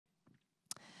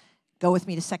Go with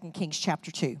me to 2 Kings chapter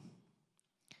 2.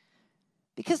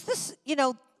 Because this,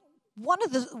 one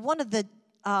of the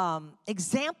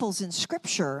examples in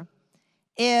Scripture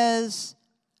is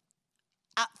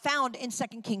found in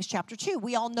 2 Kings chapter 2.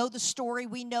 We all know the story.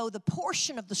 We know the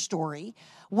portion of the story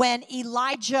when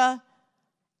Elijah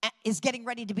is getting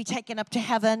ready to be taken up to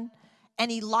heaven,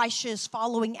 and Elisha is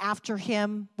following after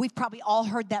him. We've probably all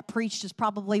heard that preached. It's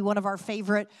probably one of our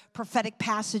favorite prophetic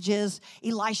passages.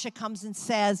 Elisha comes and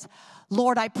says,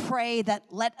 Lord, I pray that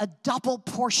let a double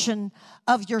portion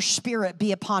of your spirit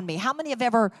be upon me. How many have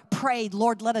ever prayed,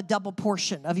 Lord, let a double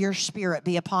portion of your spirit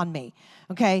be upon me?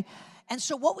 Okay? And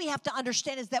so what we have to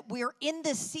understand is that we're in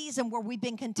this season where we've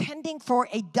been contending for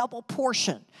a double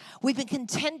portion. We've been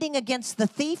contending against the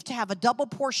thief to have a double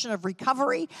portion of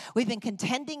recovery. We've been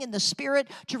contending in the spirit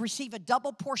to receive a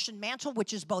double portion mantle,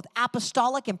 which is both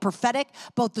apostolic and prophetic,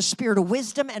 both the spirit of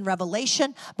wisdom and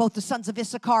revelation, both the sons of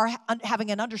Issachar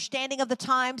having an understanding of the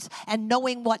times and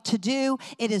knowing what to do.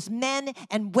 It is men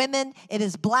and women. It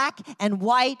is black and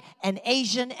white and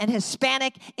Asian and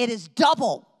Hispanic. It is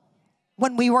double.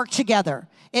 When we work together,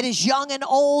 it is young and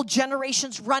old,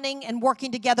 generations running and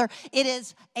working together. It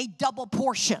is a double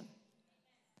portion.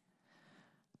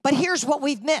 But here's what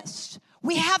we've missed.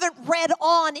 We haven't read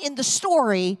on in the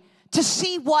story to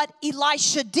see what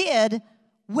Elisha did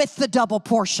with the double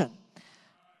portion.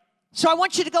 So I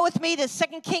want you to go with me to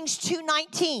 2 Kings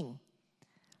 2:19.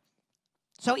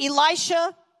 So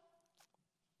Elijah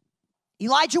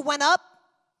went up.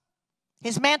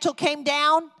 His mantle came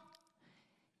down.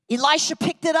 Elisha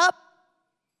picked it up,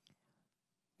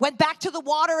 went back to the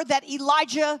water that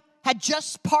Elijah had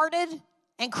just parted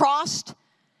and crossed,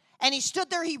 and he stood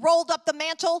there. He rolled up the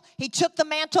mantle. He took the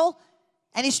mantle,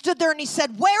 and he stood there, and he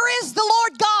said, where is the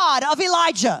Lord God of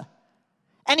Elijah?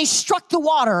 And he struck the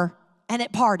water, and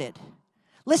it parted.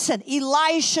 Listen,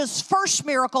 Elisha's first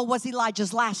miracle was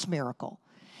Elijah's last miracle.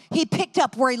 He picked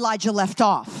up where Elijah left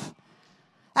off.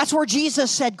 That's where Jesus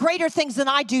said, greater things than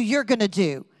I do, you're going to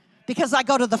do. Because I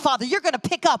go to the Father. You're going to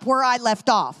pick up where I left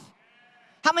off.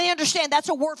 How many understand that's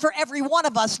a word for every one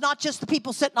of us, not just the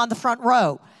people sitting on the front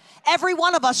row? Every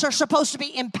one of us are supposed to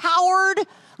be empowered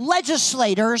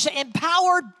legislators,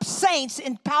 empowered saints,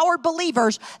 empowered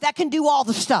believers that can do all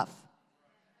the stuff.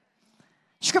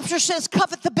 Scripture says,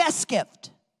 covet the best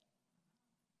gift.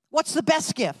 What's the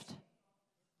best gift?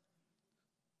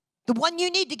 The one you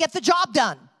need to get the job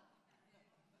done.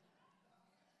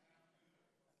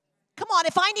 Come on,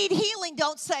 if I need healing,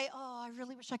 don't say, oh, I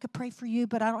really wish I could pray for you,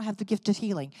 but I don't have the gift of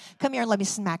healing. Come here and let me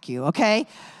smack you, okay?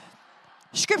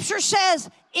 Scripture says,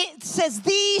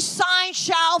 these signs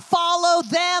shall follow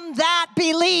them that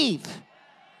believe.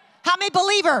 How many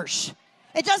believers?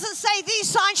 It doesn't say these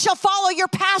signs shall follow your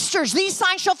pastors. These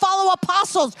signs shall follow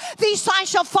apostles. These signs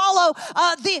shall follow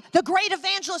the great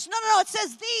evangelists. No. It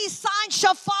says these signs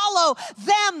shall follow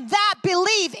them that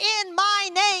believe. In my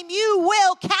name you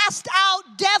will cast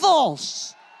out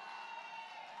devils.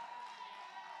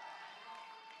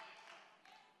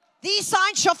 These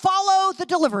signs shall follow the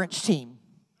deliverance team.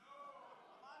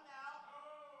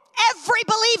 Every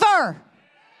believer.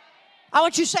 I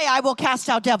want you to say, I will cast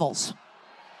out devils.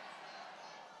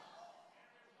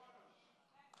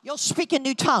 You'll speak in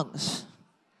new tongues.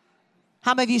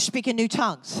 How many of you speak in new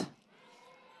tongues?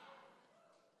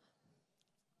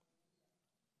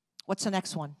 What's the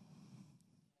next one?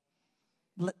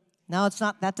 No, it's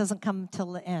not. That doesn't come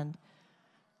till the end.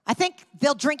 I think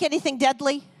they'll drink anything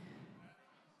deadly.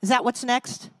 Is that what's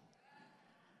next?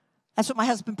 That's what my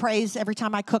husband prays every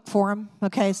time I cook for him.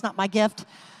 Okay, it's not my gift.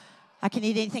 I can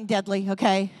eat anything deadly,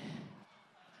 okay?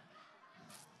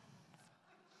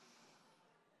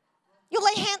 You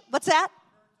lay hand, what's that?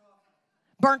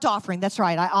 Burnt offering, that's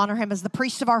right. I honor him as the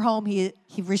priest of our home. He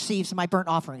receives my burnt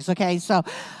offerings, okay? So,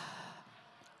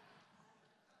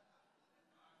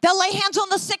 they'll lay hands on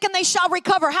the sick and they shall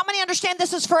recover. How many understand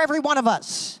this is for every one of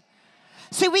us?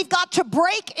 See, we've got to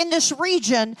break in this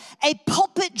region a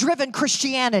pulpit-driven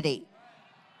Christianity.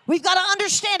 We've got to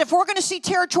understand if we're going to see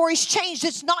territories changed,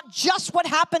 it's not just what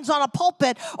happens on a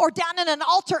pulpit or down in an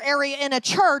altar area in a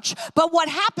church, but what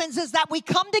happens is that we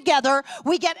come together,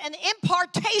 we get an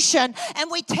impartation,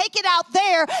 and we take it out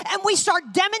there, and we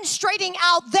start demonstrating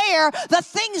out there the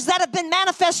things that have been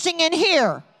manifesting in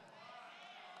here.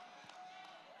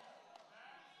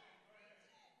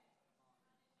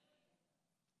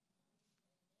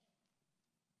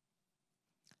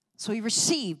 So we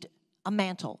received a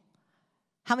mantle.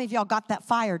 How many of y'all got that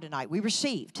fire tonight? We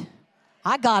received.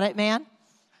 I got it, man.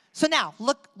 So now,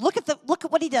 look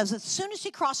at what he does as soon as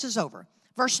he crosses over.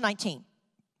 Verse 19.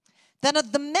 Then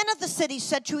the men of the city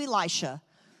said to Elisha,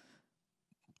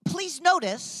 please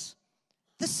notice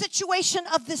the situation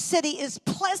of this city is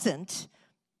pleasant,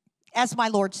 as my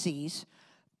Lord sees,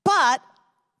 but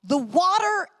the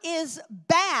water is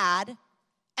bad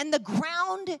and the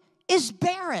ground is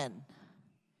barren.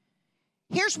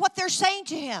 Here's what they're saying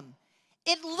to him.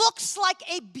 It looks like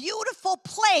a beautiful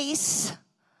place,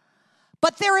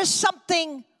 but there is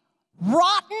something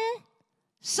rotten,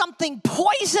 something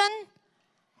poison,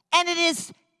 and it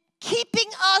is keeping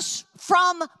us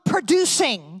from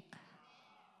producing.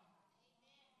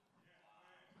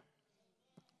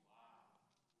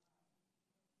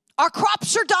 Our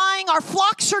crops are dying, our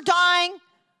flocks are dying,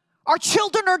 our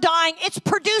children are dying. It's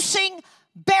producing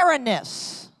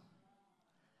barrenness.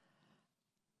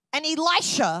 And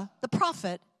Elisha, the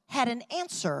prophet, had an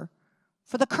answer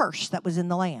for the curse that was in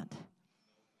the land.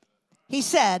 He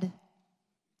said,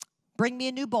 bring me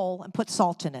a new bowl and put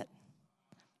salt in it.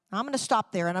 Now, I'm going to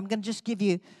stop there, and I'm going to just give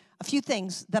you a few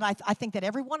things that I think that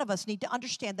every one of us need to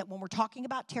understand, that when we're talking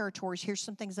about territories, here's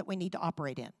some things that we need to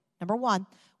operate in. Number one,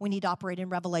 we need to operate in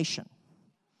revelation.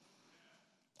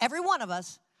 Every one of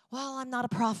us, well, I'm not a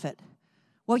prophet.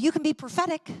 Well, you can be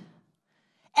prophetic.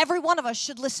 Every one of us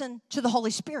should listen to the Holy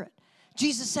Spirit.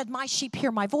 Jesus said, my sheep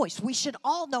hear my voice. We should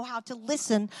all know how to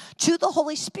listen to the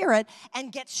Holy Spirit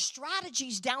and get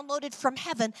strategies downloaded from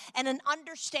heaven and an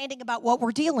understanding about what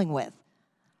we're dealing with.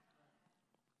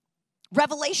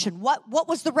 Revelation. What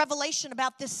was the revelation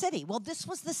about this city? Well, this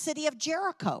was the city of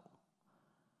Jericho.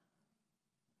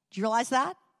 Do you realize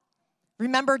that?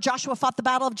 Remember, Joshua fought the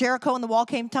battle of Jericho and the wall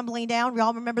came tumbling down. We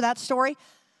all remember that story?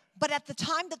 But at the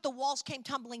time that the walls came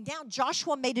tumbling down,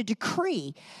 Joshua made a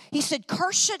decree. He said,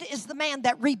 cursed is the man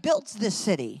that rebuilds this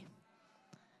city,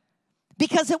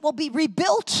 because it will be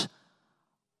rebuilt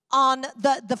on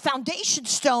the foundation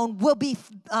stone will be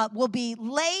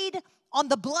laid on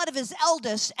the blood of his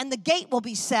eldest, and the gate will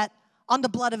be set on the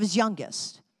blood of his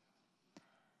youngest.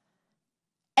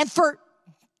 And for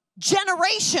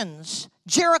generations,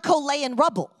 Jericho lay in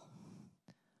rubble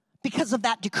because of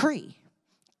that decree.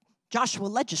 Joshua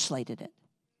legislated it.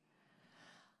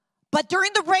 But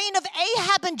during the reign of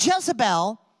Ahab and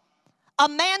Jezebel, a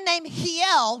man named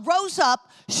Hiel rose up,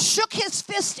 shook his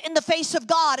fist in the face of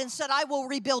God, and said, I will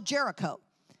rebuild Jericho.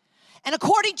 And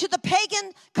according to the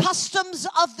pagan customs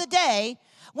of the day,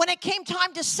 when it came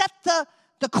time to set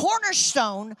the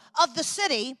cornerstone of the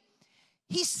city,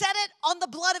 he set it on the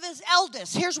blood of his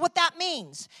eldest. Here's what that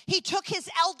means. He took his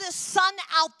eldest son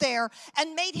out there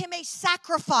and made him a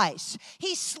sacrifice.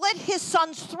 He slit his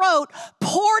son's throat,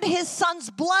 poured his son's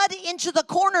blood into the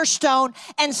cornerstone,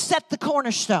 and set the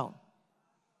cornerstone.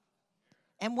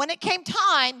 And when it came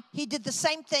time, he did the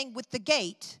same thing with the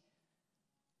gate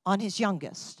on his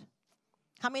youngest.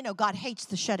 How many know God hates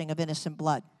the shedding of innocent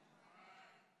blood?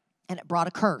 And it brought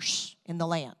a curse in the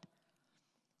land.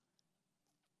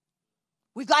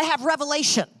 We've got to have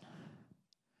revelation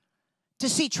to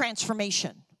see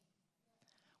transformation.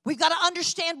 We've got to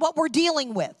understand what we're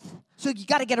dealing with. So you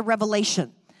got to get a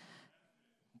revelation.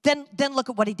 Then look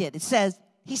at what he did. It says,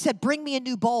 he said, bring me a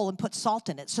new bowl and put salt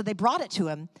in it. So they brought it to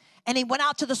him, and he went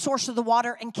out to the source of the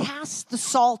water and cast the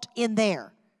salt in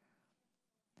there.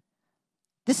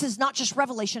 This is not just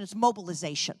revelation, it's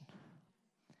mobilization.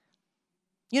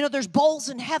 You know, there's bowls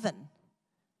in heaven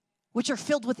which are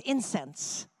filled with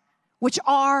incense, which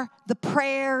are the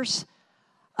prayers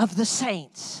of the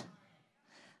saints.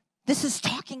 This is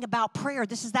talking about prayer.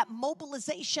 This is that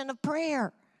mobilization of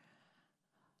prayer.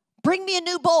 Bring me a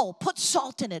new bowl. Put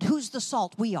salt in it. Who's the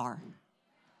salt? We are.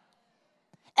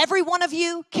 Every one of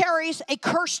you carries a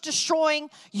curse-destroying,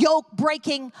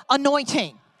 yoke-breaking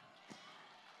anointing.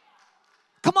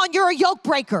 Come on, you're a yoke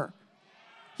breaker.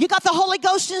 You got the Holy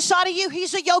Ghost inside of you.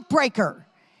 He's a yoke breaker.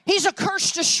 He's a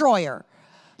curse destroyer.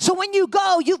 So when you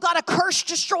go, you've got a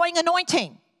curse-destroying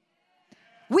anointing.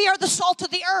 We are the salt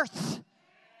of the earth.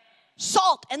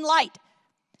 Salt and light.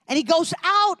 And he goes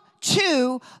out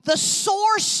to the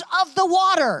source of the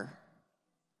water,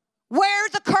 where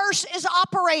the curse is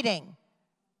operating.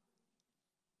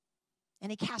 And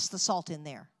he casts the salt in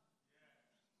there.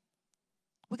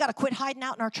 We got to quit hiding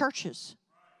out in our churches.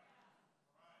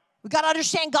 We got to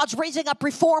understand God's raising up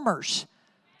reformers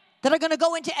that are going to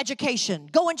go into education,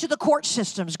 go into the court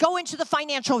systems, go into the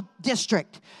financial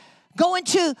district, go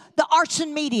into the arts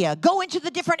and media, go into the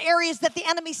different areas that the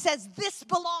enemy says, this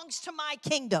belongs to my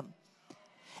kingdom.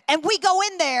 And we go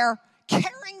in there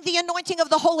carrying the anointing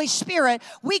of the Holy Spirit.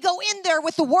 We go in there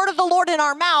with the word of the Lord in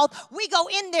our mouth. We go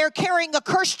in there carrying a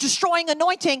curse-destroying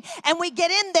anointing, and we get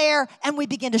in there and we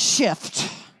begin to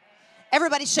shift.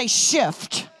 Everybody say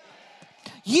shift.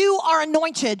 You are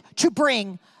anointed to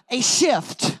bring a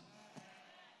shift.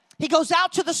 He goes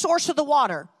out to the source of the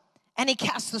water, And he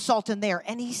casts the salt in there.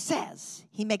 And he says,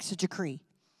 he makes a decree.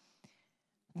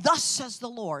 Thus says the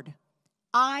Lord,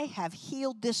 I have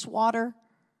healed this water.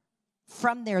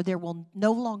 From there will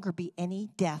no longer be any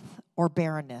death or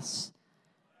barrenness.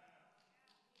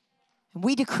 And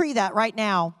we decree that right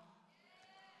now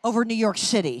over New York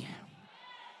City.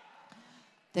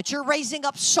 That you're raising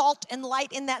up salt and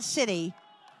light in that city.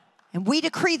 And we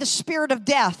decree the spirit of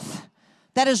death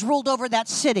that has ruled over that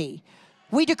city.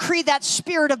 We decree that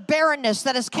spirit of barrenness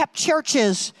that has kept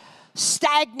churches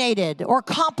stagnated or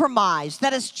compromised,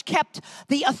 that has kept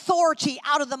the authority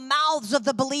out of the mouths of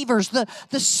the believers, the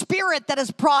spirit that has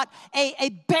brought a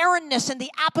barrenness in the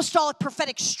apostolic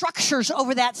prophetic structures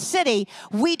over that city.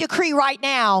 We decree right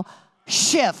now,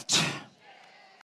 shift.